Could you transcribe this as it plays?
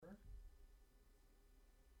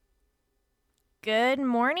Good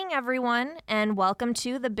morning, everyone, and welcome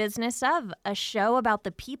to The Business Of, a show about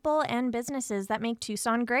the people and businesses that make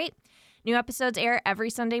Tucson great. New episodes air every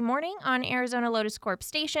Sunday morning on Arizona Lotus Corp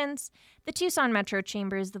stations. The Tucson Metro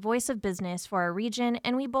Chamber is the voice of business for our region,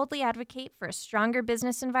 and we boldly advocate for a stronger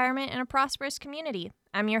business environment and a prosperous community.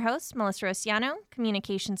 I'm your host, Melissa Rosciano,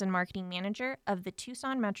 Communications and Marketing Manager of the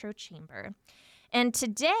Tucson Metro Chamber. And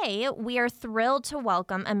today, we are thrilled to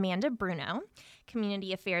welcome Amanda Bruno,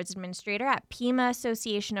 Community Affairs Administrator at Pima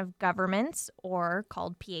Association of Governments, or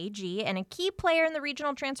called PAG, and a key player in the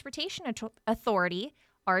Regional Transportation Authority,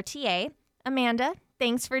 RTA. Amanda,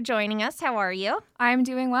 thanks for joining us. How are you? I'm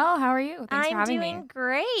doing well. How are you? Thanks for having me. I'm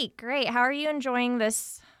doing great. How are you enjoying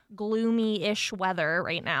this gloomy-ish weather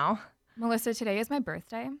right now? Melissa, today is my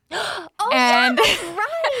birthday. Yeah, that's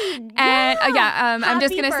right. I'm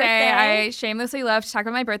just going to say birthday. I shamelessly love to talk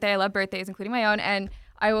about my birthday. I love birthdays, including my own. And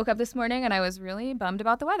I woke up this morning and I was really bummed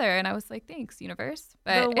about the weather. And I was like, thanks, universe.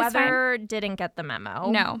 But the weather didn't get the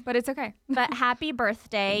memo. No, but it's okay. But happy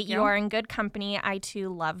birthday. Thank you. You are in good company. I,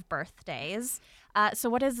 too, love birthdays. So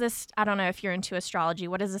what is this? I don't know if you're into astrology.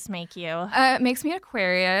 What does this make you? It makes me an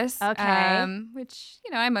Aquarius, Okay. Which,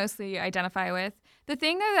 I mostly identify with. The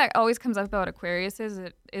thing that always comes up about Aquarius is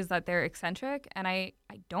that they're eccentric, and I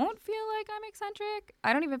don't feel like I'm eccentric.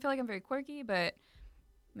 I don't even feel like I'm very quirky, but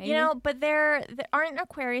maybe. But aren't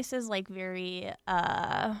Aquariuses like very,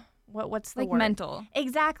 what's the like word? mental.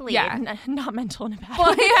 Exactly. Yeah. Not mental in a bad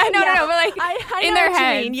Well, way. no, but like I in know their what you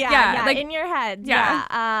heads. mean. Yeah, like, in your head. Yeah.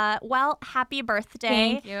 Yeah. Well, happy birthday.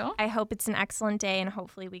 Thank you. I hope it's an excellent day, and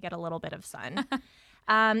hopefully we get a little bit of sun.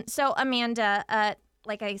 So, Amanda,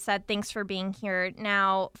 like I said, thanks for being here.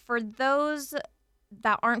 Now, for those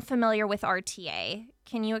that aren't familiar with RTA,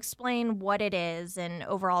 can you explain what it is and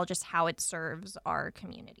overall just how it serves our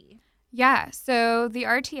community? Yeah, so the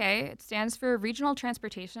RTA, it stands for Regional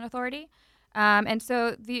Transportation Authority. And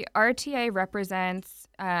so the RTA represents,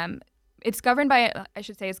 it's governed by a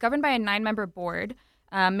 9-member board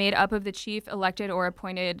made up of the chief elected or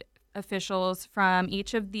appointed officials from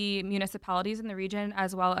each of the municipalities in the region,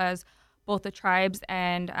 as well as both the tribes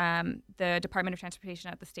and the Department of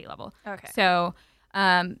Transportation at the state level. Okay. So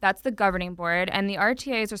that's the governing board, and the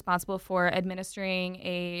RTA is responsible for administering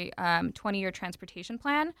a 20-year transportation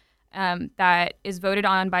plan that is voted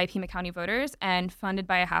on by Pima County voters and funded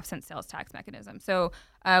by a half-cent sales tax mechanism. So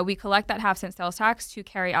we collect that half-cent sales tax to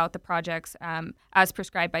carry out the projects as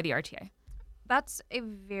prescribed by the RTA. That's a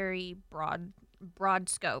very broad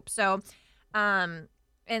scope. So, and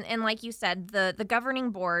like you said, the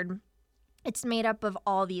governing board, it's made up of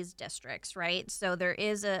all these districts, right? So there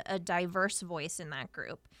is a diverse voice in that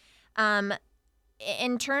group.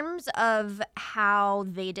 In terms of how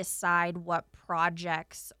they decide what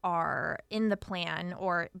projects are in the plan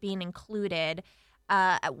or being included,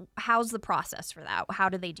 how's the process for that? How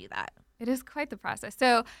do they do that? It is quite the process.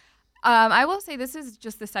 So I will say this is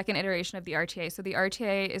just the second iteration of the RTA. So the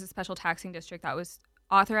RTA is a special taxing district that was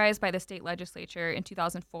authorized by the state legislature in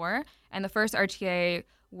 2004, and the first RTA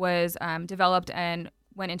was developed and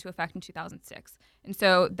went into effect in 2006. And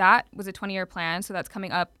so that was a 20-year plan, so that's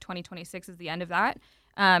coming up. 2026 is the end of that.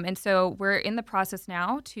 And so we're in the process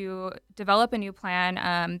now to develop a new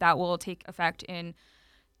plan that will take effect in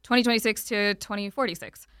 2026 to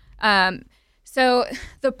 2046. So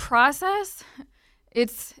the process,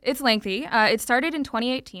 it's lengthy. It started in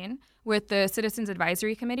 2018 with the Citizens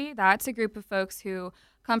Advisory Committee. That's a group of folks who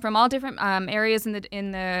come from all different areas in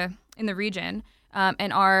the region,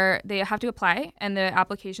 and they have to apply, and the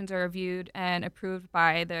applications are reviewed and approved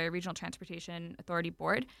by the Regional Transportation Authority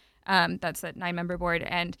Board. That's that 9-member board,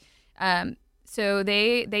 and so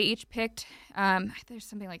they each picked. There's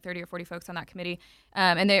something like 30 or 40 folks on that committee,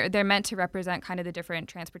 and they're meant to represent kind of the different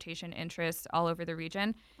transportation interests all over the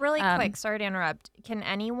region. Really quick, sorry to interrupt. Can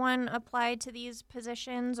anyone apply to these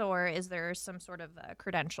positions, or is there some sort of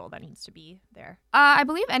credential that needs to be there? I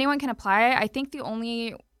believe anyone can apply. I think the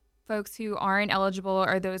only folks who aren't eligible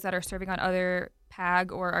are those that are serving on other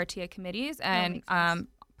PAG or RTA committees, and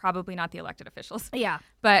probably not the elected officials. Yeah.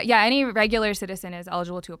 But yeah, any regular citizen is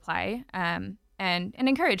eligible to apply and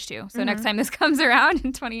encouraged to. So next time this comes around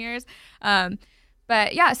in 20 years.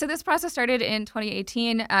 But yeah, so this process started in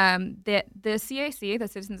 2018. The CAC, the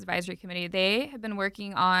Citizens Advisory Committee, they have been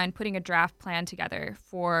working on putting a draft plan together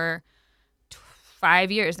for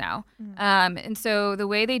 5 years now. And so the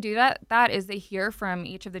way they do that is they hear from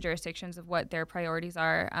each of the jurisdictions of what their priorities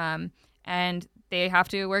are. And they have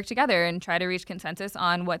to work together and try to reach consensus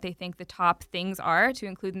on what they think the top things are to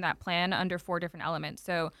include in that plan under 4 different elements.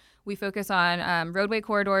 So we focus on roadway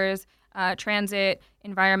corridors, transit,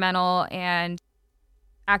 environmental, and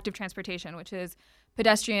active transportation, which is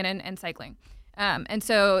pedestrian and cycling. And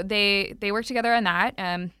so they worked together on that.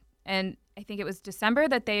 And I think it was December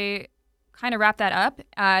that they kind of wrapped that up.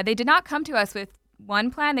 They did not come to us with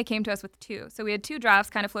one plan. They came to us with two. So we had two drafts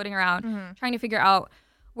kind of floating around, trying to figure out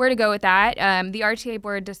where to go with that. The RTA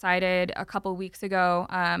board decided a couple weeks ago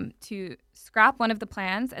to scrap one of the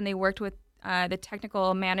plans, and they worked with the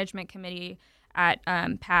technical management committee at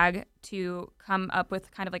PAG to come up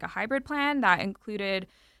with kind of like a hybrid plan that included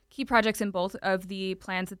key projects in both of the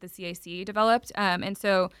plans that the CAC developed. And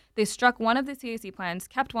so they struck one of the CAC plans,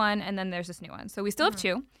 kept one, and then there's this new one. So we still have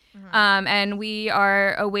two. And we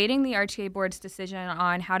are awaiting the RTA board's decision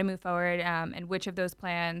on how to move forward and which of those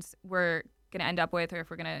plans we're going to end up with, or if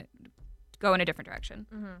we're going to go in a different direction.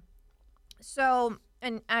 So,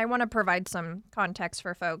 and I want to provide some context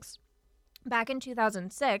for folks. Back in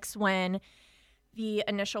 2006, when the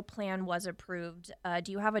initial plan was approved,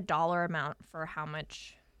 do you have a dollar amount for how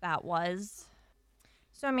much that was?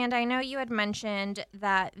 So, Amanda, I know you had mentioned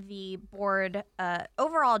that the board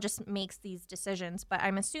overall just makes these decisions, but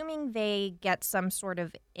I'm assuming they get some sort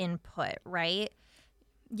of input, right?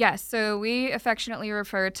 Yes, so we affectionately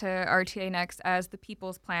refer to RTA Next as the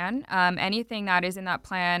people's plan. Anything that is in that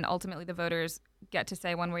plan, ultimately the voters get to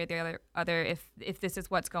say one way or the other if this is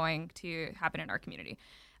what's going to happen in our community.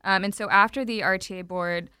 And so after the RTA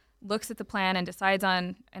board looks at the plan and decides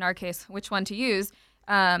on, in our case, which one to use,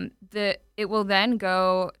 it will then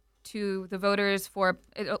go to the voters for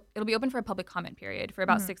it'll be open for a public comment period for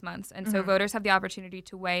about 6 months. And so voters have the opportunity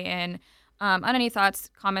to weigh in on any thoughts,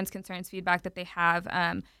 comments, concerns, feedback that they have.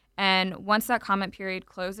 And once that comment period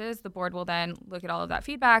closes, the board will then look at all of that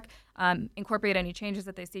feedback, incorporate any changes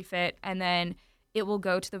that they see fit, and then it will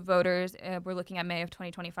go to the voters. We're looking at May of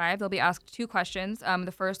 2025. They'll be asked two questions.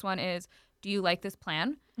 The first one is, do you like this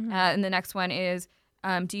plan? And the next one is,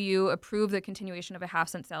 do you approve the continuation of a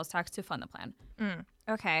half-cent sales tax to fund the plan?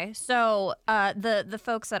 Okay, so the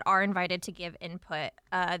folks that are invited to give input,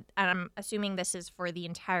 and I'm assuming this is for the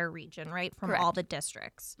entire region, right? From Correct. all the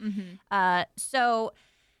districts. So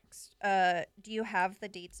do you have the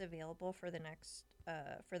dates available for the next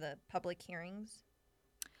for the public hearings?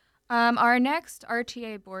 Our next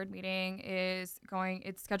RTA board meeting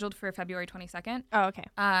it's scheduled for February 22nd. Oh, okay.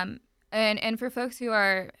 And for folks who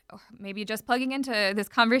are maybe just plugging into this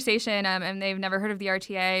conversation and they've never heard of the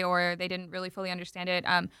RTA or they didn't really fully understand it,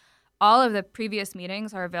 all of the previous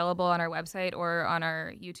meetings are available on our website or on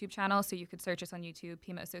our YouTube channel. So you could search us on YouTube,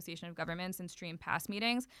 Pima Association of Governments, and stream past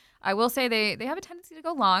meetings. I will say they have a tendency to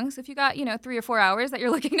go long. So if you got 3 or 4 hours that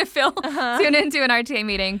you're looking to fill, tune into an RTA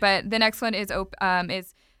meeting. But the next one is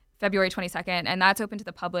February 22nd, and that's open to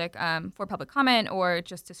the public for public comment or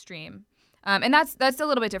just to stream. And that's a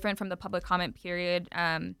little bit different from the public comment period.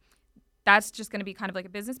 That's just going to be kind of like a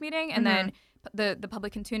business meeting, and then the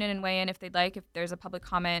public can tune in and weigh in if they'd like, if there's a public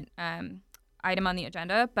comment item on the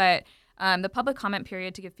agenda. But the public comment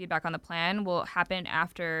period to give feedback on the plan will happen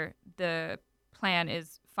after the plan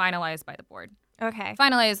is finalized by the board. Okay.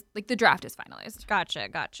 Finalized, like the draft is finalized.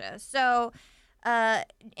 Gotcha. So,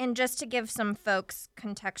 and just to give some folks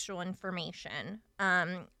contextual information,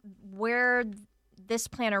 where this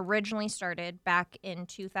plan originally started back in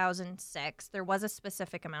 2006, there was a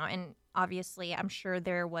specific amount, and obviously I'm sure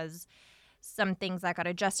there was some things that got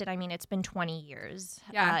adjusted. I mean, it's been 20 years.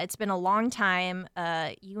 Yeah. It's been a long time.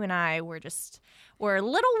 You and I were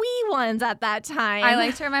little wee ones at that time. I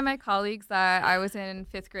like to remind my colleagues that I was in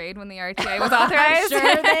 5th grade when the RTA was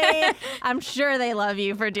authorized. I'm sure they love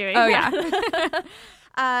you for doing that. Yeah.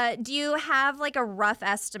 Do you have like a rough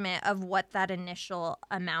estimate of what that initial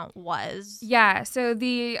amount was? Yeah. So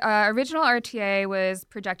the original RTA was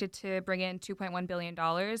projected to bring in $2.1 billion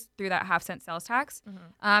through that half-cent sales tax.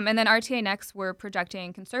 And then RTA Next were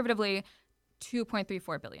projecting conservatively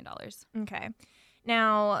 $2.34 billion. Okay.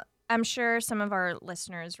 Now, I'm sure some of our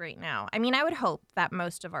listeners right now, I mean, I would hope that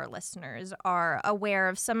most of our listeners are aware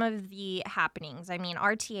of some of the happenings. I mean,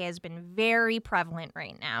 RTA has been very prevalent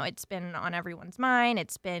right now. It's been on everyone's mind.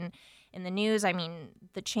 It's been in the news. I mean,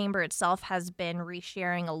 the chamber itself has been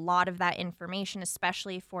resharing a lot of that information,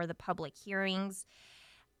 especially for the public hearings.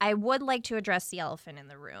 I would like to address the elephant in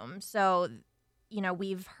the room. So,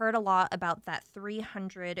 we've heard a lot about that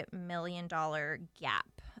 $300 million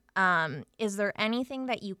gap. Is there anything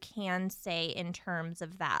that you can say in terms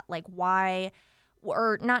of that? Like why,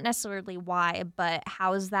 or not necessarily why, but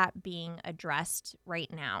how is that being addressed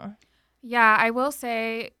right now? Yeah, I will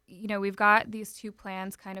say, we've got these two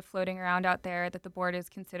plans kind of floating around out there that the board is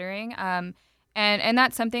considering. And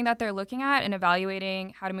that's something that they're looking at and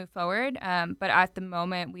evaluating how to move forward. But at the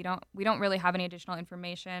moment, we don't really have any additional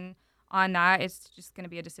information on that. It's just going to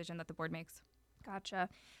be a decision that the board makes. Gotcha.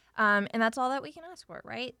 And that's all that we can ask for,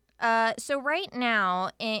 right? So right now,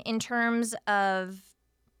 in terms of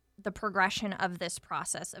the progression of this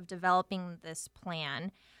process of developing this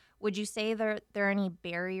plan, would you say there are any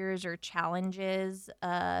barriers or challenges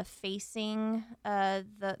facing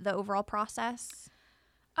the overall process?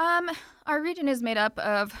 Our region is made up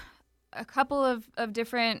of a couple of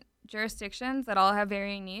different jurisdictions that all have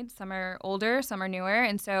varying needs. Some are older, some are newer.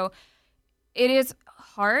 And so it is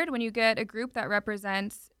hard when you get a group that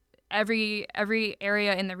represents every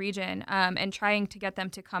area in the region and trying to get them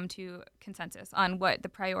to come to consensus on what the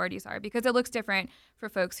priorities are, because it looks different for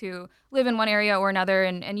folks who live in one area or another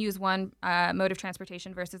and use one mode of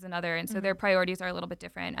transportation versus another. And so their priorities are a little bit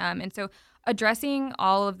different. And so addressing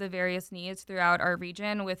all of the various needs throughout our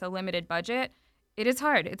region with a limited budget, it is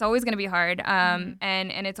hard. It's always going to be hard. And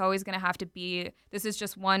it's always going to have to be, this is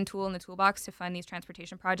just one tool in the toolbox to fund these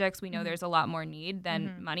transportation projects. We know there's a lot more need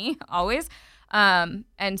than money, always.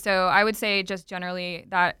 And so I would say just generally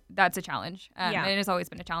that's a challenge. And it has always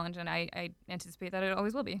been a challenge, and I anticipate that it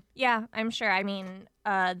always will be. Yeah, I'm sure. I mean,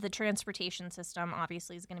 the transportation system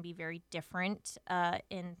obviously is going to be very different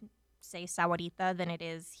in, say, Sahuarita than it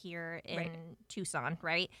is here in Tucson,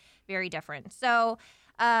 right? Very different. So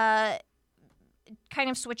kind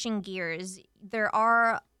of switching gears, there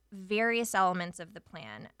are various elements of the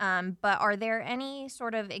plan, but are there any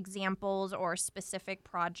sort of examples or specific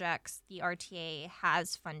projects the RTA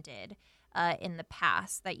has funded in the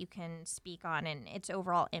past that you can speak on and its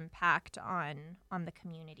overall impact on the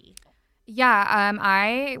community? Yeah,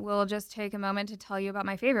 I will just take a moment to tell you about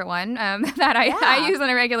my favorite one that I use on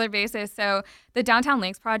a regular basis. So the Downtown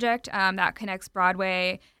Links project that connects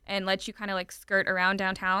Broadway and lets you kind of like skirt around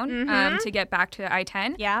downtown to get back to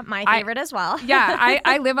I-10. Yeah, my favorite as well.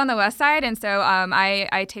 I live on the west side, and so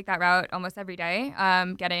I take that route almost every day,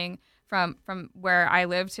 getting from where I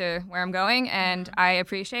live to where I'm going, and I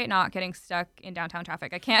appreciate not getting stuck in downtown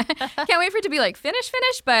traffic. I can't wait for it to be like finish,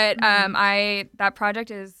 but that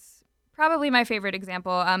project is probably my favorite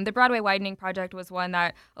example. The Broadway widening project was one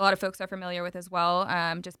that a lot of folks are familiar with as well,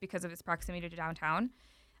 just because of its proximity to downtown.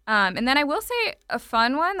 And then I will say a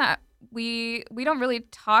fun one that we don't really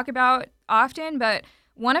talk about often, but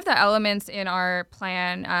one of the elements in our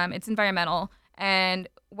plan, it's environmental. And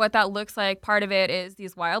what that looks like, part of it is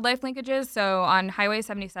these wildlife linkages. So on Highway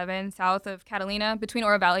 77, south of Catalina, between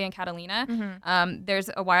Oro Valley and Catalina,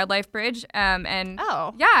 there's a wildlife bridge. And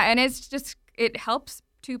it's just, it helps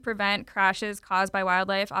to prevent crashes caused by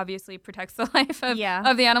wildlife, obviously protects the life of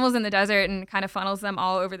the animals in the desert and kind of funnels them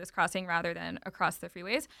all over this crossing rather than across the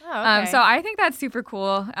freeways. Oh, okay. So I think that's super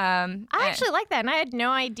cool. I actually like that, and I had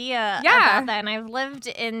no idea about that, and I've lived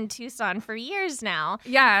in Tucson for years now.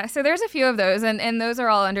 Yeah, so there's a few of those, and those are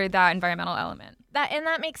all under that environmental element.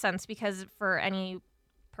 That makes sense, because for any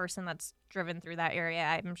person that's driven through that area,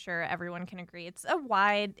 I'm sure everyone can agree it's a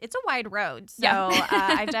wide road. So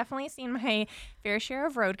I've definitely seen my fair share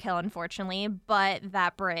of roadkill, unfortunately, but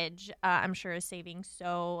that bridge I'm sure is saving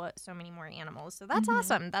so many more animals. So that's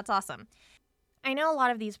awesome. That's awesome. I know a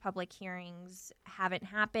lot of these public hearings haven't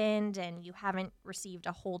happened and you haven't received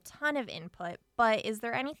a whole ton of input, but is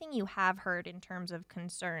there anything you have heard in terms of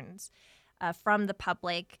concerns from the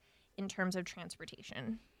public in terms of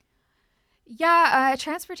transportation? Yeah,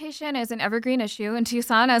 transportation is an evergreen issue in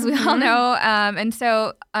Tucson, as we all know. And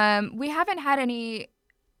so we haven't had any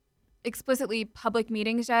explicitly public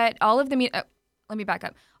meetings yet. Let me back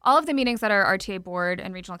up. All of the meetings that our RTA board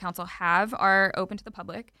and regional council have are open to the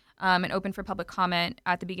public and open for public comment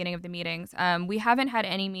at the beginning of the meetings. We haven't had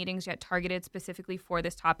any meetings yet targeted specifically for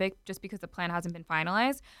this topic just because the plan hasn't been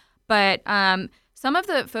finalized. But some of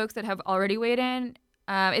the folks that have already weighed in,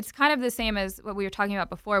 it's kind of the same as what we were talking about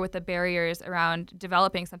before with the barriers around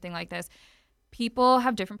developing something like this. People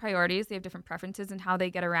have different priorities. They have different preferences in how they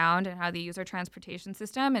get around and how they use our transportation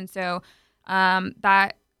system. And so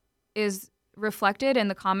that is reflected in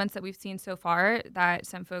the comments that we've seen so far, that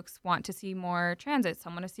some folks want to see more transit,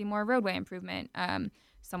 some want to see more roadway improvement,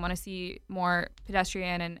 some want to see more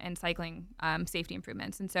pedestrian and cycling safety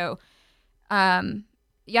improvements. And so,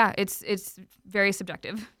 it's very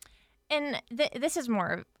subjective. And this is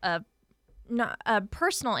more of a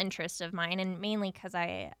personal interest of mine, and mainly because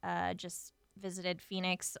I just visited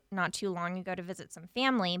Phoenix not too long ago to visit some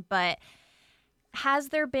family. But has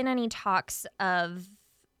there been any talks of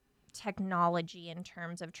technology in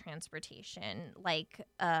terms of transportation, like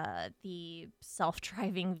the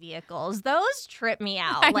self-driving vehicles? Those trip me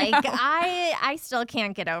out. I still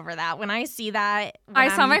can't get over that. When I see that,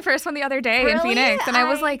 I saw my first one the other day in Phoenix, and I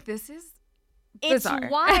was like, this is bizarre.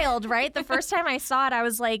 It's wild, right? The first time I saw it, I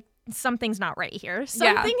was like, something's not right here.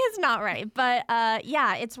 Something is not right. But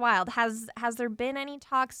yeah, it's wild. Has there been any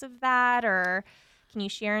talks of that, or can you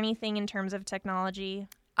share anything in terms of technology?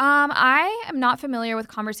 I am not familiar with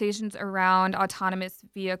conversations around autonomous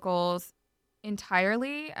vehicles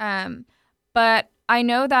entirely, but I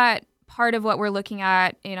know that part of what we're looking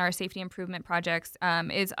at in our safety improvement projects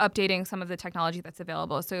is updating some of the technology that's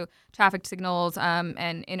available. So traffic signals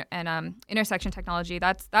and intersection technology,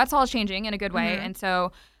 that's all changing in a good way. And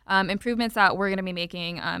so improvements that we're going to be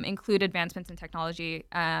making include advancements in technology.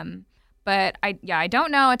 But I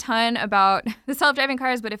don't know a ton about the self-driving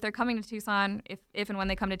cars, but if they're coming to Tucson, if and when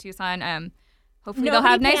they come to Tucson, hopefully they'll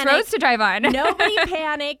have nice roads to drive on. Nobody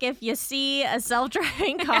panic if you see a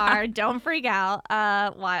self-driving car. Don't freak out.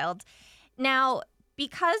 Wild. Now,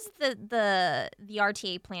 because the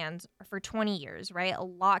RTA plans are for 20 years, right? A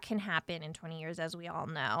lot can happen in 20 years, as we all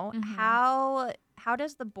know. How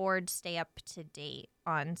does the board stay up to date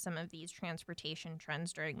on some of these transportation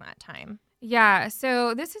trends during that time? Yeah,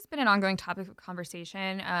 so this has been an ongoing topic of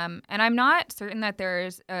conversation, and I'm not certain that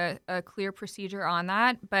there's a clear procedure on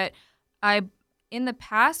that, but in the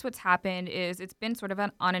past, what's happened is it's been sort of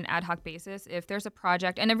on an ad hoc basis. If there's a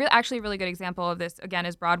project, and actually a really good example of this, again,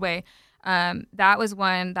 is Broadway. That was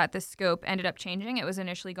one that the scope ended up changing. It was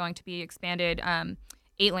initially going to be expanded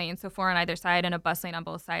 8 lanes, so 4 on either side and a bus lane on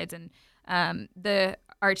both sides. And the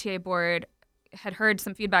RTA board had heard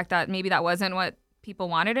some feedback that maybe that wasn't what people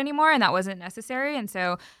wanted anymore and that wasn't necessary. And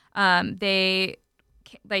so they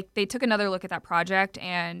took another look at that project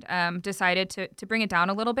and decided to bring it down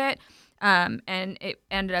a little bit. And it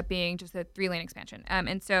ended up being just a 3-lane expansion.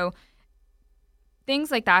 And so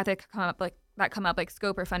things like that come up like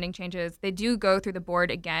scope or funding changes, they do go through the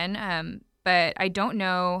board again. But I don't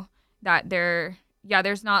know that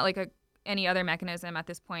there's not like any other mechanism at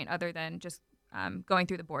this point other than just going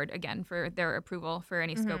through the board again for their approval for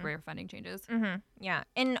any scope or funding changes. Yeah.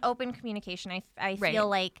 In open communication, I feel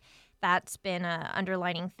like that's been an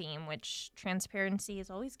underlining theme, which transparency is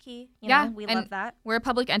always key. You know, we love that. We're a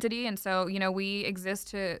public entity, and so, we exist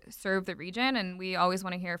to serve the region, and we always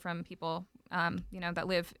want to hear from people, that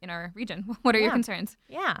live in our region. What are your concerns?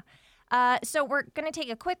 Yeah. So we're going to take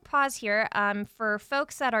a quick pause here. For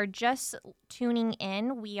folks that are just tuning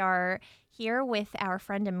in, we are here with our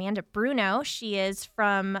friend Amanda Bruno. She is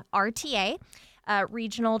from RTA.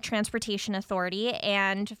 Regional Transportation Authority.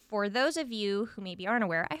 And for those of you who maybe aren't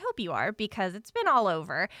aware, I hope you are, because it's been all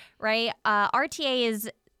over, right? RTA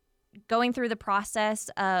is going through the process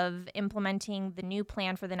of implementing the new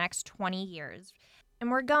plan for the next 20 years.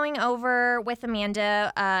 And we're going over with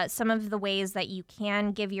Amanda some of the ways that you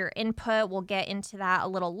can give your input. We'll get into that a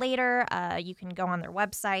little later. You can go on their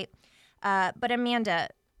website. But Amanda,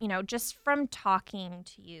 just from talking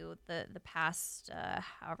to you the past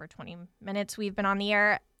however 20 minutes we've been on the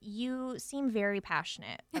air, you seem very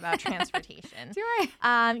passionate about transportation. Do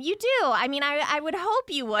I? You do. I mean, I would hope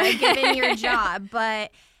you would, given your job. But,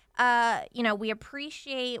 we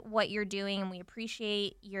appreciate what you're doing, and we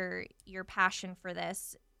appreciate your passion for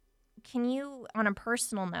this. Can you, on a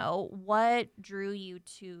personal note, what drew you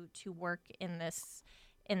to work in this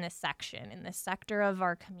section, in this sector of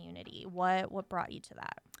our community? What brought you to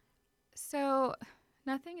that? So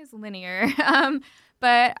nothing is linear,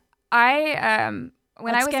 but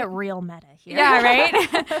Let's get real meta here. Yeah, right?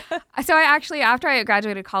 So after I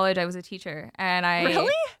graduated college, I was a teacher. And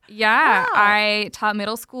Really? Yeah. Wow. I taught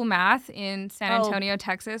middle school math in San Antonio,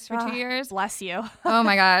 Texas for 2 years. Bless you. Oh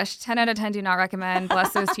my gosh. 10 out of 10 do not recommend.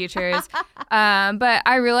 Bless those teachers. But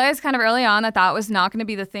I realized kind of early on that was not going to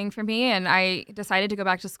be the thing for me. And I decided to go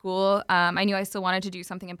back to school. I knew I still wanted to do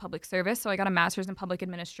something in public service. So I got a master's in public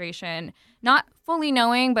administration, not fully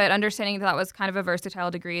knowing, but understanding that was kind of a versatile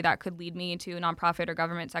degree that could lead me to a nonprofit or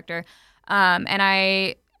government sector. And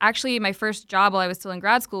my first job while I was still in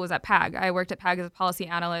grad school was at PAG. I worked at PAG as a policy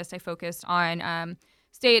analyst. I focused on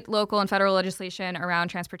state, local, and federal legislation around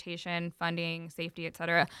transportation, funding, safety, et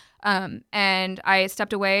cetera. And I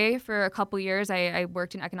stepped away for a couple years. I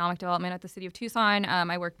worked in economic development at the city of Tucson.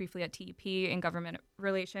 I worked briefly at TEP in government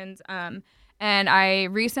relations. And I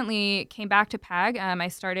recently came back to PAG. I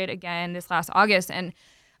started again this last August. And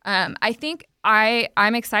I think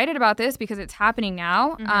I'm excited about this because it's happening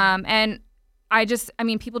now. And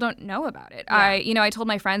people don't know about it. Yeah. I told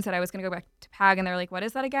my friends that I was going to go back to PAG, and they're like, what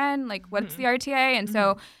is that again? Like, what's the RTA? And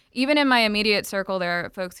so even in my immediate circle, there are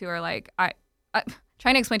folks who are like,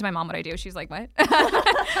 trying to explain to my mom what I do. She's like, what?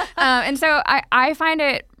 And so I find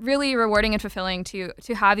it really rewarding and fulfilling to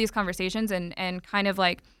have these conversations and kind of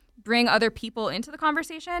like bring other people into the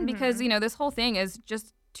conversation because, this whole thing is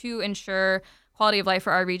just to ensure quality of life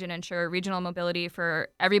for our region, ensure regional mobility for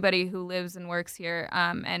everybody who lives and works here.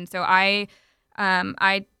 And so I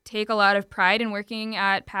take a lot of pride in working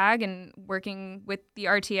at PAG and working with the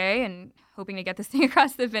RTA and hoping to get this thing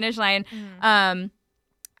across the finish line.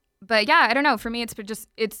 But yeah, I don't know. For me,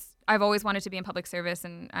 I've always wanted to be in public service,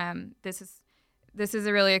 and this is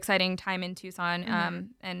a really exciting time in Tucson.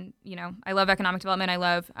 And I love economic development. I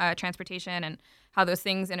love transportation and how those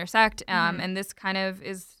things intersect. And this kind of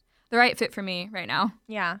is the right fit for me right now.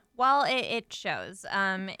 Yeah. Well, it shows.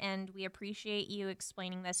 And we appreciate you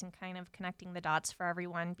explaining this and kind of connecting the dots for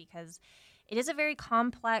everyone, because it is a very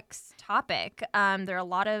complex topic. There are a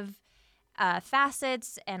lot of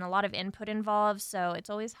facets and a lot of input involved, so it's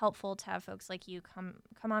always helpful to have folks like you come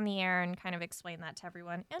on the air and kind of explain that to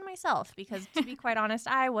everyone, and myself, because to be quite honest,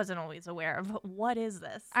 I wasn't always aware of what is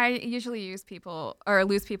this. I usually lose people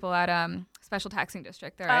at special taxing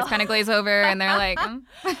district. Their eyes kind of glaze over and they're like, I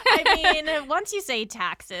mean, once you say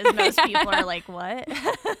taxes, most people are like, what?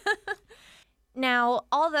 Now,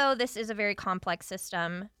 although this is a very complex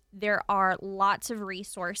system, there are lots of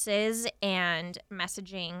resources and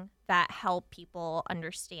messaging that help people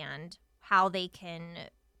understand how they can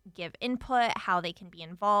give input, how they can be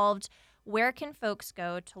involved. Where can folks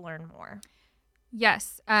go to learn more?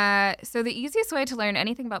 Yes. So the easiest way to learn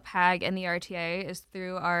anything about PAG and the RTA is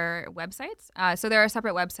through our websites. So there are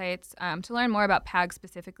separate websites. To learn more about PAG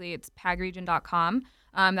specifically, it's pagregion.com.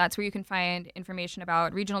 That's where you can find information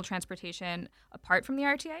about regional transportation apart from the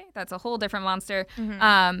RTA. That's a whole different monster.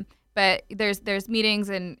 But there's meetings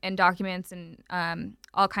and documents and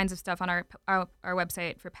all kinds of stuff on our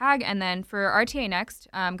website for PAG. And then for RTA Next,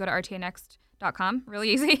 go to rtanext.com, really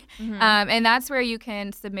easy. And that's where you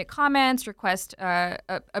can submit comments, request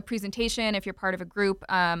a presentation if you're part of a group,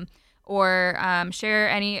 or share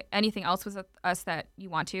anything else with us that you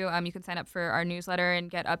want to. You can sign up for our newsletter and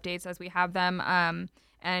get updates as we have them.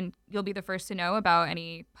 And you'll be the first to know about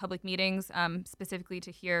any public meetings, specifically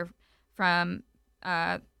to hear from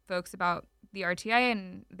folks about the RTA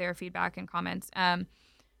and their feedback and comments.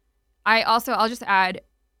 I'll just add,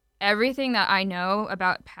 everything that I know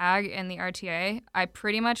about PAG and the RTA, I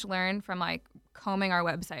pretty much learned from combing our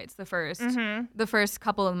websites the first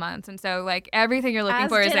couple of months. And so everything you're looking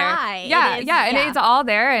for is there. And it's all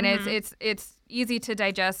there, and it's easy to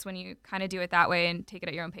digest when you kind of do it that way and take it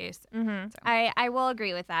at your own pace. So. I will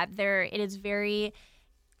agree with that. It is very,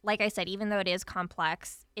 like I said, even though it is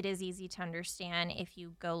complex, it is easy to understand if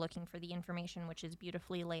you go looking for the information, which is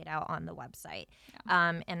beautifully laid out on the website.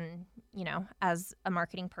 And, as a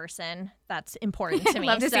marketing person, that's important to me.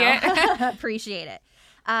 Love to see it. Appreciate it.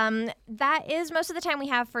 That is most of the time we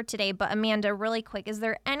have for today. But Amanda, really quick, is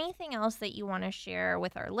there anything else that you want to share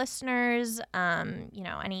with our listeners?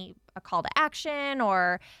 A call to action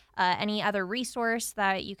or any other resource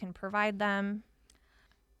that you can provide them?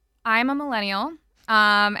 I'm a millennial.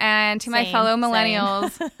 And to my fellow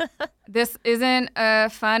millennials, this isn't a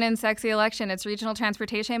fun and sexy election. It's regional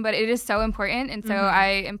transportation, but it is so important. And so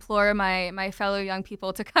I implore my fellow young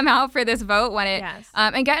people to come out for this vote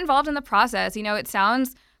and get involved in the process. It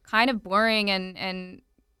sounds kind of boring and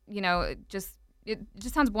it just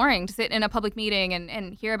sounds boring to sit in a public meeting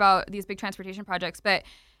and hear about these big transportation projects. But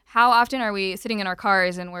how often are we sitting in our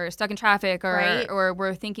cars and we're stuck in traffic or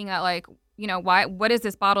we're thinking that what is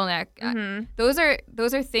this bottleneck?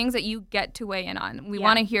 Those are things that you get to weigh in on. We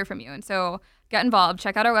want to hear from you. And so get involved.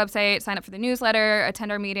 Check out our website, sign up for the newsletter,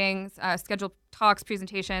 attend our meetings, schedule talks,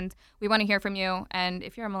 presentations. We want to hear from you. And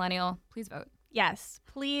if you're a millennial, please vote. Yes.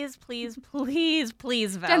 Please, please, please,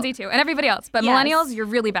 please vote. Gen Z too, and everybody else. But millennials, you're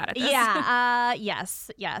really bad at this. Yeah.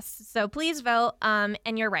 Yes. So please vote. And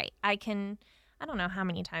you're right. I don't know how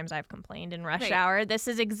many times I've complained in rush hour. This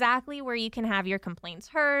is exactly where you can have your complaints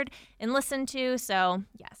heard and listened to. So,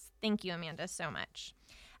 yes, thank you, Amanda, so much.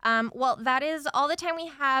 Well, that is all the time we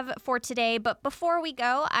have for today. But before we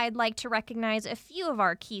go, I'd like to recognize a few of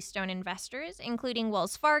our keystone investors, including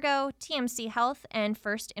Wells Fargo, TMC Health, and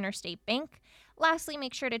First Interstate Bank. Lastly,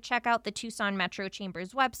 make sure to check out the Tucson Metro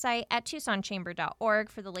Chamber's website at tucsonchamber.org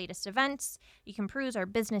for the latest events. You can peruse our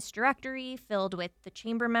business directory filled with the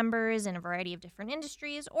chamber members in a variety of different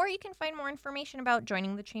industries, or you can find more information about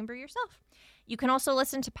joining the chamber yourself. You can also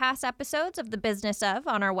listen to past episodes of The Business Of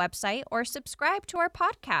on our website or subscribe to our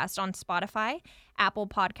podcast on Spotify, Apple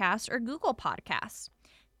Podcasts, or Google Podcasts.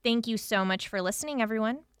 Thank you so much for listening,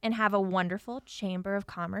 everyone, and have a wonderful Chamber of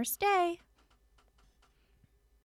Commerce day.